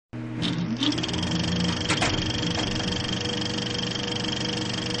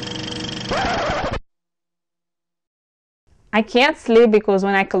I can't sleep because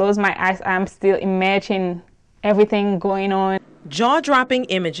when I close my eyes, I'm still imagining everything going on. Jaw-dropping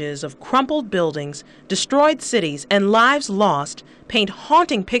images of crumpled buildings, destroyed cities, and lives lost paint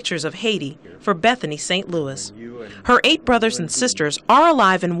haunting pictures of Haiti for Bethany St. Louis. Her 8 brothers and sisters are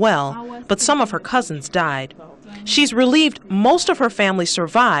alive and well, but some of her cousins died. She's relieved most of her family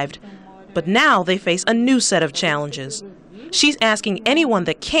survived, but now they face a new set of challenges. She's asking anyone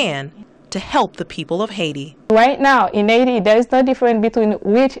that can to help the people of Haiti. Right now in Haiti, there is no difference between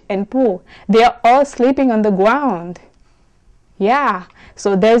rich and poor. They are all sleeping on the ground. Yeah,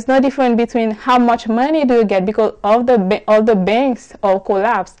 so there's no difference between how much money do you get because all the banks all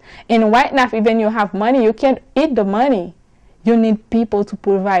collapsed. And right now, even you have money, you can't eat the money. You need people to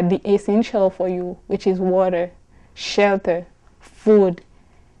provide the essential for you, which is water, shelter, food,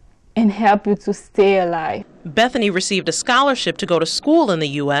 and help you to stay alive. Bethany received a scholarship to go to school in the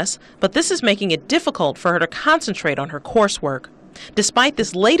U.S., but this is making it difficult for her to concentrate on her coursework. Despite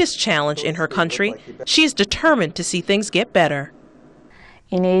this latest challenge in her country, she is determined to see things get better.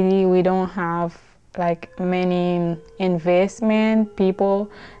 In Haiti, we don't have like many investment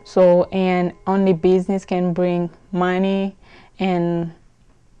people, and only business can bring money and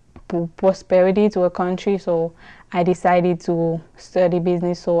prosperity to a country. So I decided to study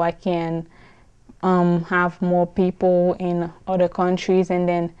business so I can have more people in other countries and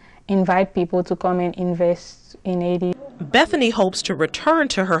then invite people to come and invest in Haiti. Bethany hopes to return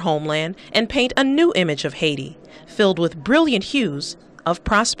to her homeland and paint a new image of Haiti, filled with brilliant hues of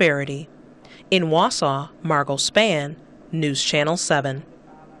prosperity. In Wausau, Margot Spann, News Channel 7.